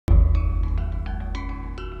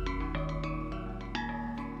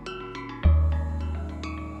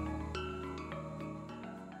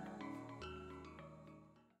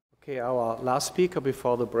Okay, our last speaker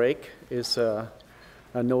before the break is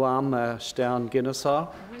Noam Stern-Ginossar.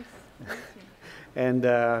 And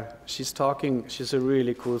she's a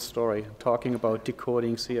really cool story, talking about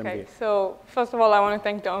decoding CMV. Okay, so first of all, I want to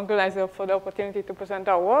thank the organizer for the opportunity to present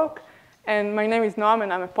our work. And my name is Noam,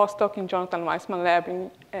 and I'm a postdoc in Jonathan Weissman lab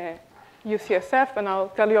in UCSF, and I'll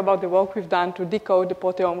tell you about the work we've done to decode the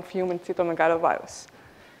proteome of human cytomeglalovirus.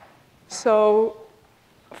 So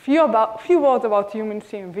a few words about human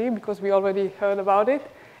CMV, because we already heard about it.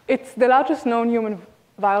 It's the largest known human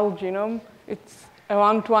viral genome. It's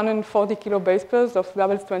around 240 kilobase pairs of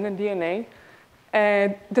double-stranded DNA.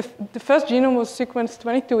 The first genome was sequenced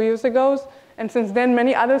 22 years ago, and since then,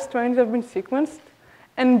 many other strains have been sequenced.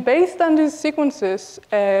 And based on these sequences,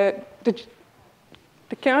 the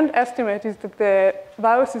current estimate is that the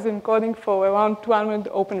virus is encoding for around 200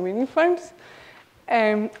 open reading frames.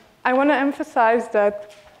 I want to emphasize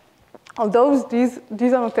that although these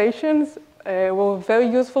annotations were very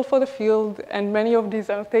useful for the field, and many of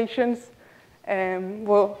these annotations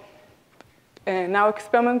were now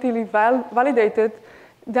experimentally validated,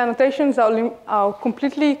 the annotations are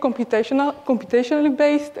completely computationally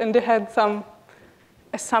based, and they had some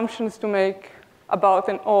assumptions to make about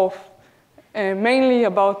an ORF, mainly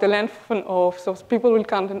about the length of an ORF. So people will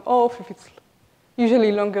count an ORF if it's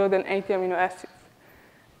usually longer than 80 amino acids.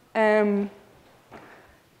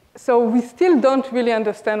 So we still don't really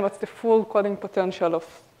understand what's the full coding potential of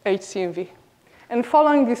HCMV. And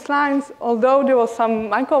following these lines, although there were some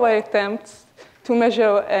microarray attempts to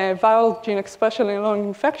measure viral gene expression in lung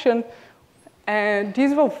infection,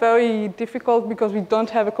 these were very difficult because we don't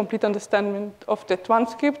have a complete understanding of the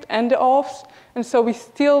transcript and the ORFs, and so we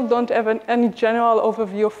still don't have any general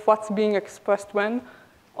overview of what's being expressed when.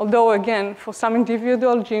 Although, again, for some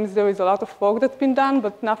individual genes, there is a lot of work that's been done,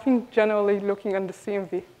 but nothing generally looking at the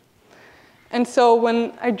CMV. And so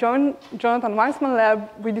when I joined Jonathan Weissman lab,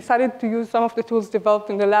 we decided to use some of the tools developed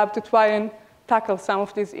in the lab to try and tackle some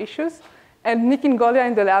of these issues. And Nick Ngolia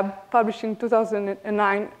in the lab published in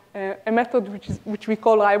 2009 a method which we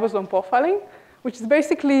call ribosome profiling, which is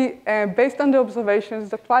basically based on the observations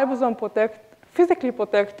that ribosomes physically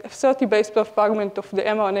protect a 30 base pair fragment of the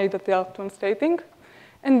mRNA that they are translating.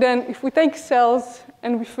 And then if we take cells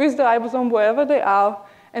and we freeze the ribosome wherever they are,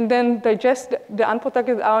 and then digest the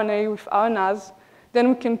unprotected RNA with RNAs, then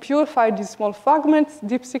we can purify these small fragments,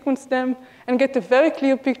 deep sequence them, and get a very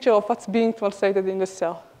clear picture of what's being translated in the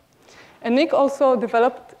cell. And Nick also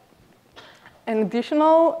developed an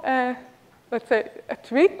additional, let's say, a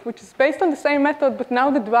trick, which is based on the same method, but now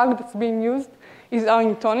the drug that's being used is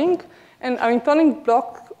arintoning. And arintoning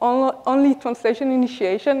blocks only translation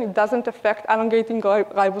initiation. It doesn't affect elongating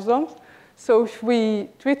ribosomes. So if we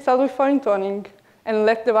treat cells with arintoning and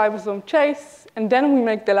let the ribosome chase, and then we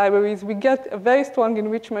make the libraries, we get a very strong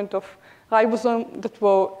enrichment of ribosomes that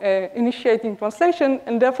were initiating translation,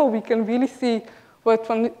 and therefore we can really see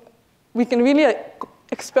we can really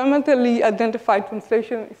experimentally identify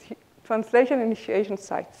translation initiation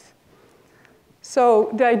sites.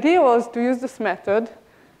 So the idea was to use this method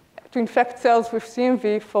to infect cells with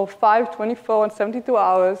CMV for 5, 24, and 72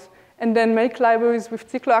 hours, and then make libraries with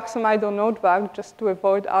cyclooxamide or no drug just to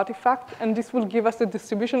avoid artifact. And this will give us the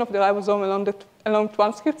distribution of the ribosome along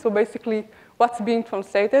transcript, so basically what's being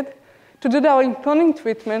translated, to do the arintoning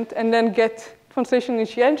treatment and then get translation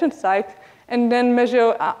initiation site, and then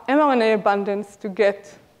measure mRNA abundance to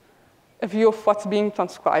get a view of what's being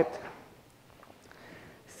transcribed.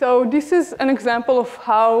 So this is an example of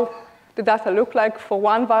how the data look like for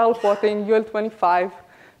one viral protein, UL25.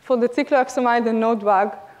 For the cyclooxamide and no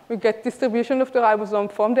drug, we get distribution of the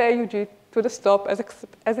ribosome from the AUG to the stop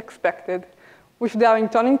as expected. With the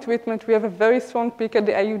arintoning treatment, we have a very strong peak at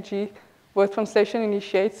the AUG where translation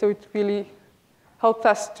initiates, so it really helped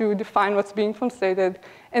us to define what's being translated.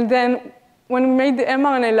 And then when we made the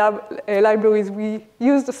mRNA libraries, we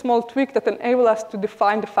used a small tweak that enabled us to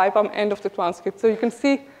define the 5' end of the transcript. So you can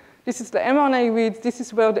see this is the mRNA reads, this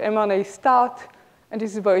is where the mRNA starts, and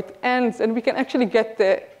this is where it ends. And we can actually get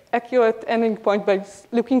the accurate ending point by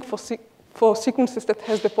looking for sequences that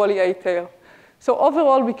has the poly-A tail. So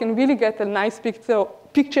overall, we can really get a nice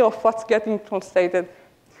picture of what's getting translated.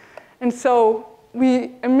 And so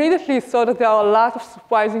we immediately saw that there are a lot of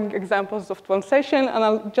surprising examples of translation, and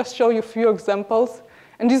I'll just show you a few examples.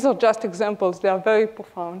 And these are just examples. They are very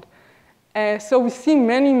profound. So we see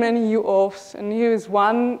many, many UORFs, and here is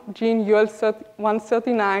one gene,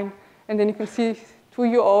 UL139, and then you can see 2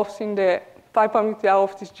 UORFs in the 5' UTR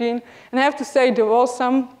of this gene. And I have to say there were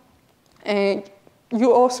some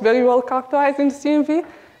UORFs very well characterized in the CMV,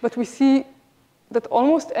 but we see that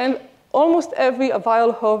almost every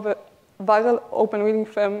viral viral open reading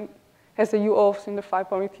frame has a U-OFF in the 5'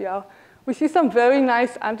 ETR. We see some very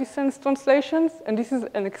nice antisense translations, and this is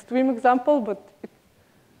an extreme example, but it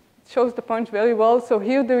shows the point very well. So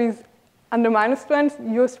here there is, under minus strands,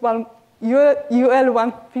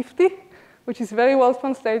 UL150, which is very well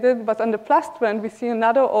translated, but on the plus strand, we see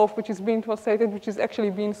another OFF which is being translated, which is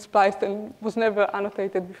actually being spliced and was never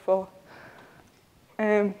annotated before.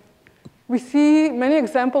 We see many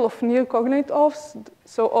examples of near cognate OFFs,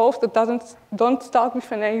 so OFFs that don't start with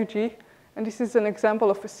an AUG, and this is an example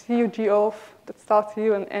of a CUG OFF that starts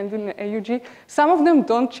here and ends in an AUG. Some of them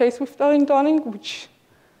don't chase with Turing toning, which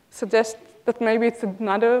suggests that maybe it's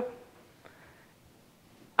another.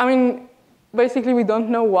 I mean, basically we don't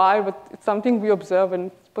know why, but it's something we observe and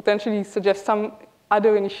potentially suggests some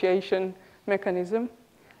other initiation mechanism.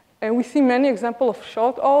 And we see many examples of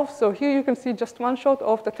short OFFs. So here you can see just one short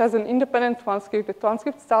OFF that has an independent transcript. The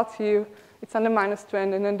transcript starts here, it's on the minus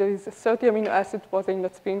strand, and then there is a 30 amino acid protein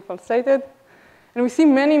that's being translated. And we see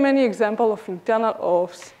many, many examples of internal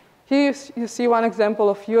OFFs. Here you see one example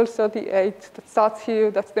of UL38 that starts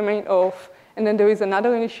here, that's the main OFF, and then there is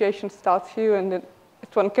another initiation starts here, and then a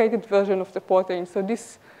truncated version of the protein. So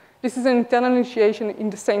this is an internal initiation in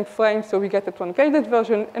the same frame, so we get a truncated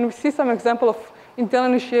version, and we see some example of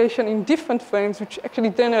internal initiation in different frames, which actually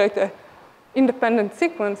generate an independent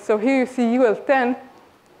sequence. So here you see UL10,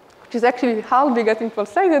 which is actually hardly getting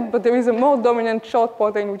translated, but there is a more dominant short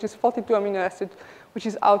protein, which is 42 amino acid, which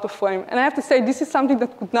is out of frame. And I have to say, this is something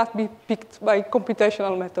that could not be picked by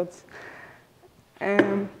computational methods.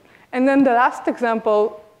 And then the last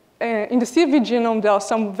example, in the CFV genome, there are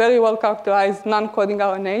some very well-characterized non-coding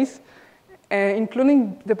RNAs,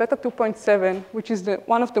 including the beta 2.7, which is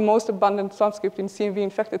one of the most abundant transcripts in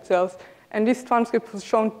CMV-infected cells. And this transcript was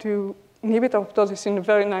shown to inhibit apoptosis in a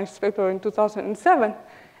very nice paper in 2007.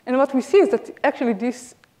 And what we see is that actually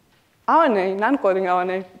this RNA, non-coding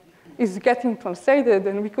RNA, is getting translated,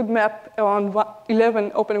 and we could map around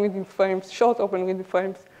 11 open reading frames, short open reading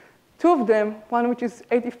frames. Two of them, one which is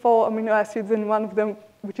 84 amino acids, and one of them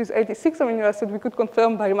which is 86 amino acids, we could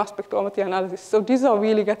confirm by mass spectrometry analysis. So these are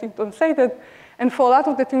really getting translated. And for a lot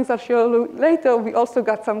of the things I'll show you later, we also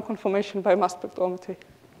got some confirmation by mass spectrometry.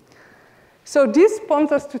 So this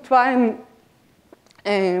prompts us to try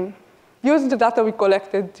and use the data we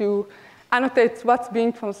collected to annotate what's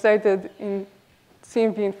being translated in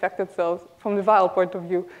CMV-infected cells from the viral point of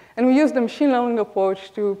view. And we used the machine learning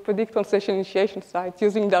approach to predict translation initiation sites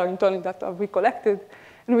using the Arringtonian data we collected.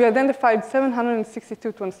 And we identified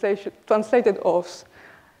 762 translated OFFs.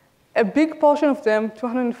 A big portion of them,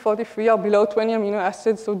 243, are below 20 amino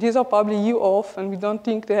acids, so these are probably U-OFF, and we don't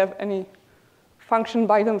think they have any function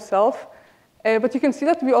by themselves. But you can see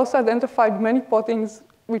that we also identified many proteins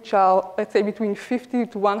which are, let's say, between 50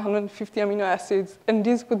 to 150 amino acids, and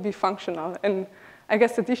these could be functional. And I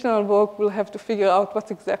guess additional work will have to figure out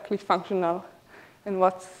what's exactly functional and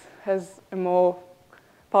what has a more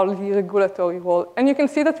probably regulatory role. And you can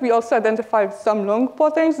see that we also identified some long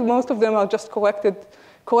proteins. Most of them are just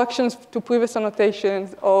corrections to previous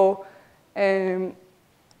annotations or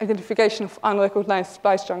identification of unrecognized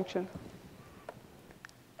splice junction.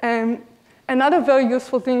 Another very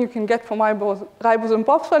useful thing you can get from ribosome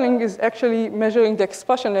profiling is actually measuring the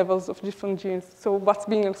expression levels of different genes. So what's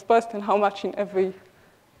being expressed and how much in every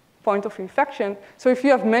point of infection. So if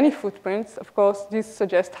you have many footprints, of course, these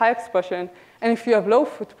suggest high expression. And if you have low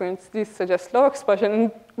footprints, these suggest low expression.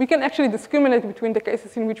 And we can actually discriminate between the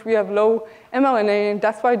cases in which we have low mRNA, and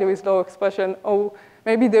that's why there is low expression. Or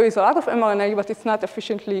maybe there is a lot of mRNA, but it's not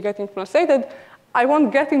efficiently getting translated. I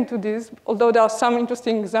won't get into this, although there are some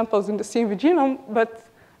interesting examples in the CMV genome, but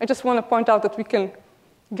I just want to point out that we can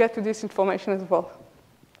get to this information as well.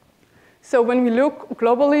 So when we look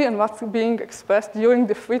globally and what's being expressed during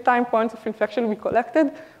the 3 time points of infection we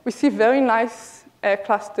collected, we see very nice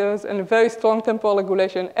clusters and very strong temporal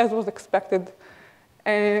regulation, as was expected.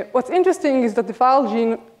 What's interesting is that the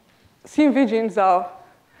viral CMV genes are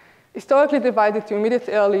historically divided to immediate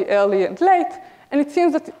early, early, and late. And it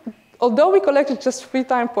seems that although we collected just 3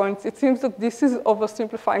 time points, it seems that this is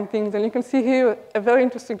oversimplifying things. And you can see here a very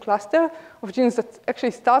interesting cluster of genes that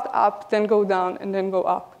actually start up, then go down, and then go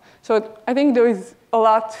up. So I think there is a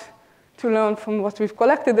lot to learn from what we've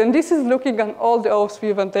collected. And this is looking at all the OFFs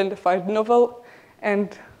we've identified, novel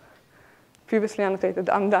and previously annotated.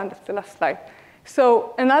 I'm done, that's the last slide.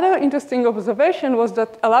 So another interesting observation was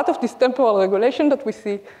that a lot of this temporal regulation that we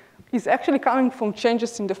see is actually coming from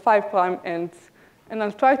changes in the 5' ends. And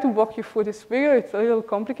I'll try to walk you through this figure. It's a little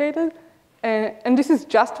complicated. And this is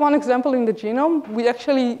just one example in the genome. We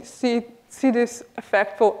actually see this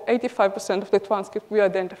effect for 85% of the transcript we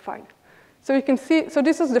identified. So you can see, so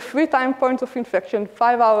this is the 3 time points of infection,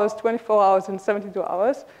 5 hours, 24 hours, and 72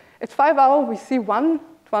 hours. At 5 hours, we see one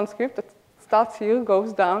transcript that starts here,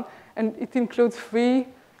 goes down, and it includes 3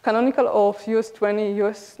 canonical orbs, US20,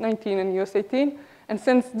 US19, and US18. And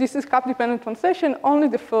since this is cap-dependent translation, only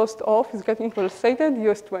the first orb is getting translated,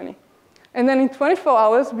 US20. And then in 24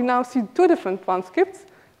 hours, we now see 2 different transcripts,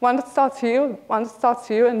 one that starts here,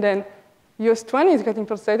 and then US20 is getting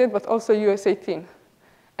translated, but also US18.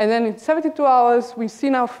 And then in 72 hours, we see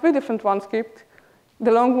now 3 different transcripts,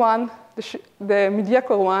 the long one, the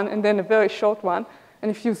mediocre one, and then a very short one. And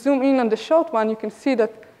if you zoom in on the short one, you can see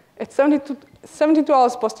that at 72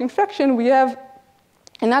 hours post-infection, we have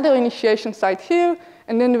another initiation site here,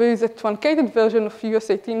 and then there is a truncated version of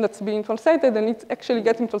US18 that's being translated, and it's actually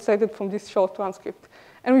getting translated from this short transcript.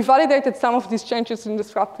 And we validated some of these changes in the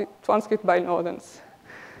transcript by Nordens.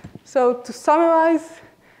 So to summarize,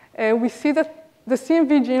 we see that the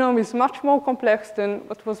CMV genome is much more complex than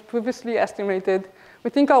what was previously estimated. We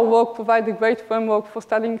think our work provides a great framework for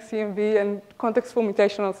studying CMV and context for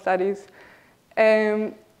mutational studies.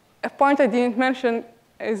 A point I didn't mention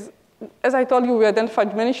is, as I told you, we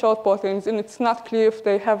identified many short proteins, and it's not clear if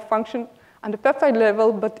they have function on the peptide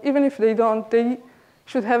level, but even if they don't, they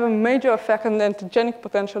should have a major effect on the antigenic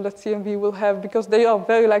potential that CMV will have, because they are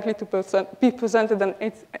very likely to be presented on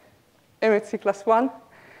MHC class 1.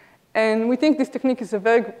 And we think this technique is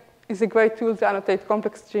a great tool to annotate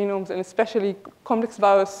complex genomes, and especially complex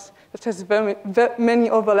virus that has very many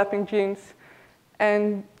overlapping genes.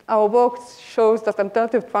 And our work shows that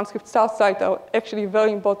alternative transcript start sites are actually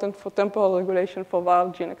very important for temporal regulation for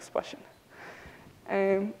viral gene expression.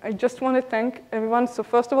 I just want to thank everyone. So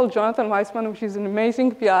first of all, Jonathan Weissman, which is an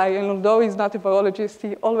amazing PI, and although he's not a virologist,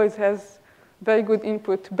 he always has very good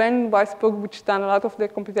input. Ben Weisberg, which done a lot of the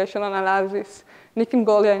computational analysis. Nick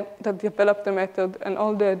Ngolia, that developed the method, and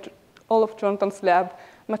all of Jonathan's lab.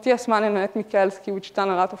 Matthias Mann and Annette Michalski, which done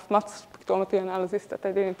a lot of mass spectrometry analysis that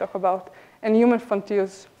I didn't talk about, and Human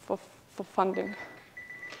Frontiers for funding.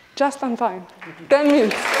 Just on time, 10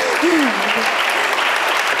 minutes.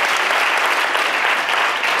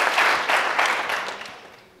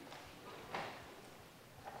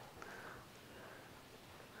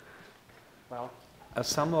 Well,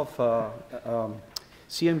 some of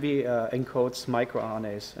CMV encodes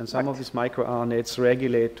microRNAs, and some of these microRNAs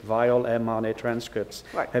regulate viral mRNA transcripts.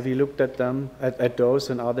 Right. Have you looked at them, at those,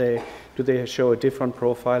 and do they show a different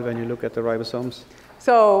profile when you look at the ribosomes?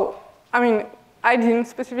 So, I mean, I didn't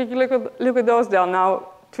specifically look at those. There are now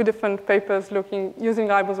 2 different papers using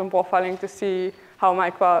ribosome profiling to see how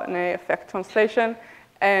microRNA affect translation.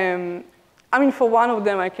 I mean, for one of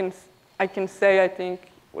them, I can say, I think,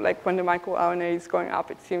 like when the microRNA is going up,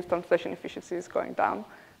 it seems translation efficiency is going down.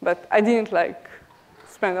 But I didn't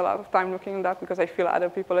spend a lot of time looking at that because I feel other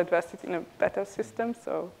people addressed it in a better system.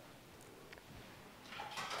 So,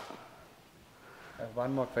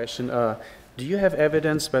 one more question. Do you have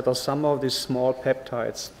evidence whether some of these small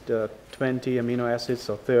peptides, the 20 amino acids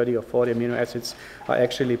or 30 or 40 amino acids, are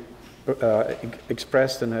actually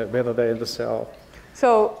expressed in whether they're in the cell?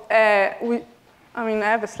 So I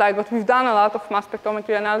have a slide, but we've done a lot of mass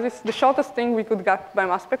spectrometry analysis. The shortest thing we could get by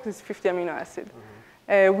mass spec is 50 amino acid.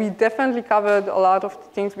 We definitely covered a lot of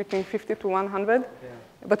things between 50 to 100,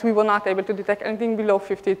 but we were not able to detect anything below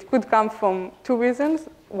 50. It could come from 2 reasons.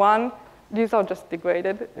 1, these are just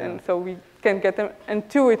degraded, and so we can't get them. And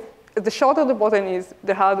 2, the shorter the protein is,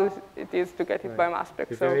 the harder it is to get it by mass spec.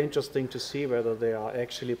 It's very interesting to see whether they are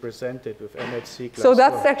actually presented with MHC class. So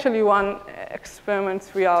that's actually one experiment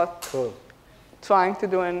we are trying to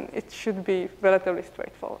do, and it should be relatively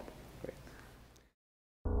straightforward.